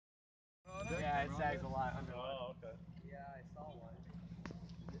Yeah, it sags a lot under. Oh, okay. Yeah, I saw one.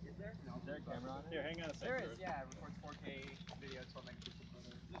 Is there? No. Is there a camera on it? Here, hang on a second. There is, yeah. It records 4K video, 12 megapixel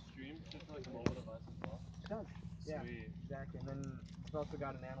photos. Does it stream just like a mobile device as well? It does. Yeah, Sweet. exactly. And then we've also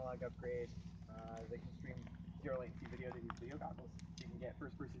got an analog upgrade. They can stream zero latency video to these video goggles. So you can get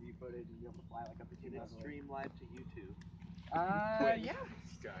first-person view footage and be able to fly like up to 2 miles away. Stream live to YouTube. Yeah.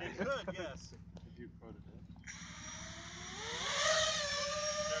 It could, yes. Did you prototype?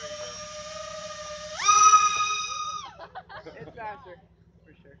 There you go. It's faster,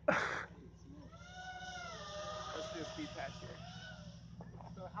 for sure. Let's do a speed test here.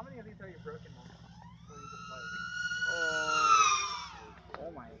 So how many of these are your broken ones?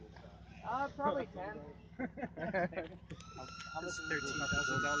 Oh my. Probably 10. How much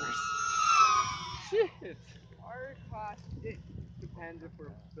 $13,000. Shit. Our cost, it depends if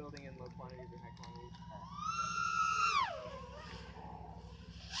we're building in low quantities or high quantities.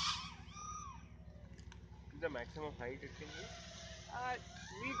 The maximum height it can use?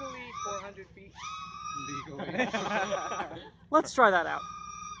 Legally 400 feet. legally? Let's try that out.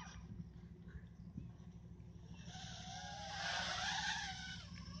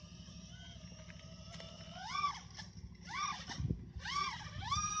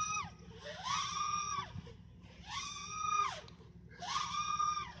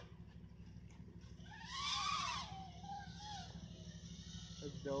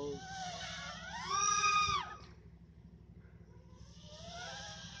 That's dope.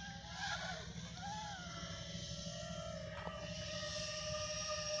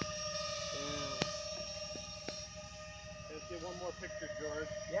 Let's get one more picture, George.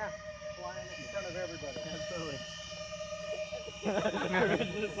 Yeah. Flying in front of everybody. Absolutely.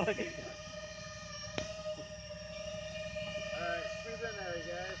 Alright, squeeze in there, you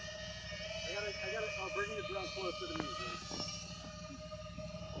guys. I'll bring the drone closer to me, please.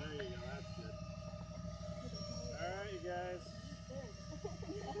 There you go, that's good. Alright, you guys.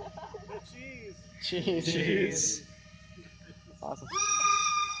 The cheese. Cheese. Awesome.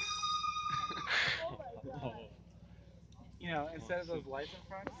 You know, instead of those lights in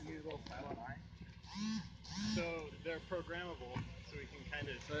front, you use a little silent eye. So they're programmable, so we can kind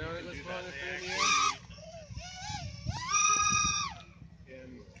of So you always do just that. run it They through the actually, in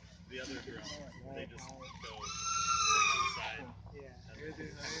the other drone, they just go from one side Yeah. and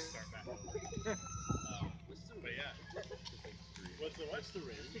then start back over. But yeah. What's the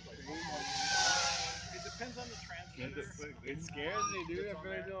range? Like, it depends on the transmitter. It scares me, dude. I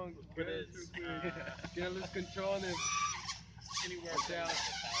really don't But get it's gonna lose control and anywhere from like 1,000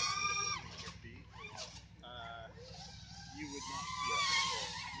 to 1,500 feet. You would not feel it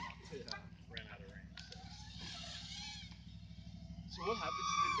until ran out of range. So what happens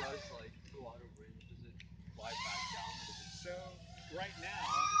if it does like go out of range? Does it fly back down or does it? So right now,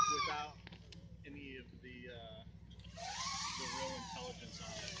 without any of the real intelligence on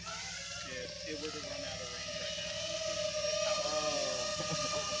it, if it were to run out of range right now,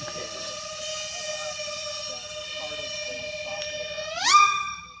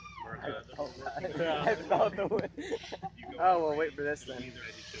 part of the software I felt the wind. Oh, well, wait for this then. Check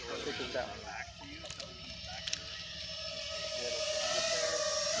this out. back to you until it comes back into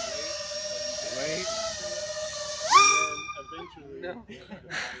range. Wait. And then eventually, No. the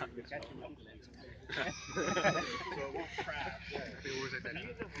battery gets calculated. So it won't crash.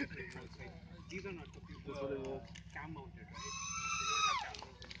 These are not cam mounted, right? They don't have cam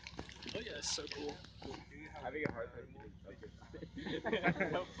mounted. Oh yeah, it's so cool. Having a hard time keeping focus.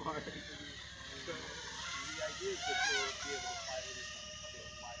 So the idea is that you'll be able to fly with this on a couple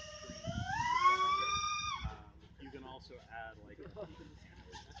of live streams. You can also add like and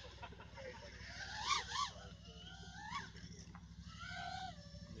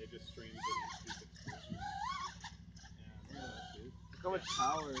they just stream it in 260. And Look how much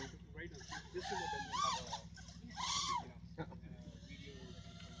power. Right now, this one doesn't have a video.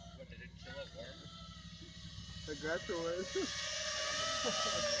 What did it kill a worm? Congratulations.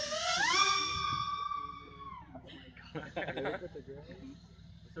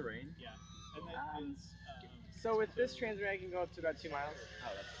 What's the range? yeah, and that is So with this transmitter, I can go up to about 2 miles. Oh,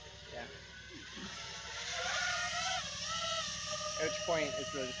 that's Yeah. At which point,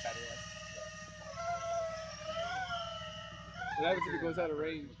 it's really just battery life. what happens if it goes out of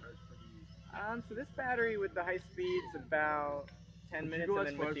range? So this battery with the high speed's about 10 minutes, and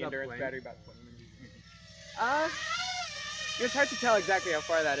then with the endurance battery about 20 minutes. It's hard to tell exactly how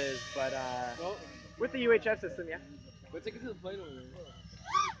far that is, but with the UHF system, yeah. But take it to the plane over there.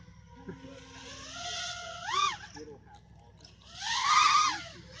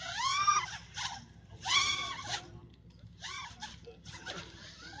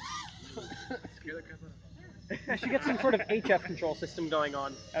 We should get some sort of HF control system going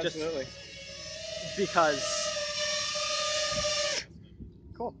on. Absolutely. Just because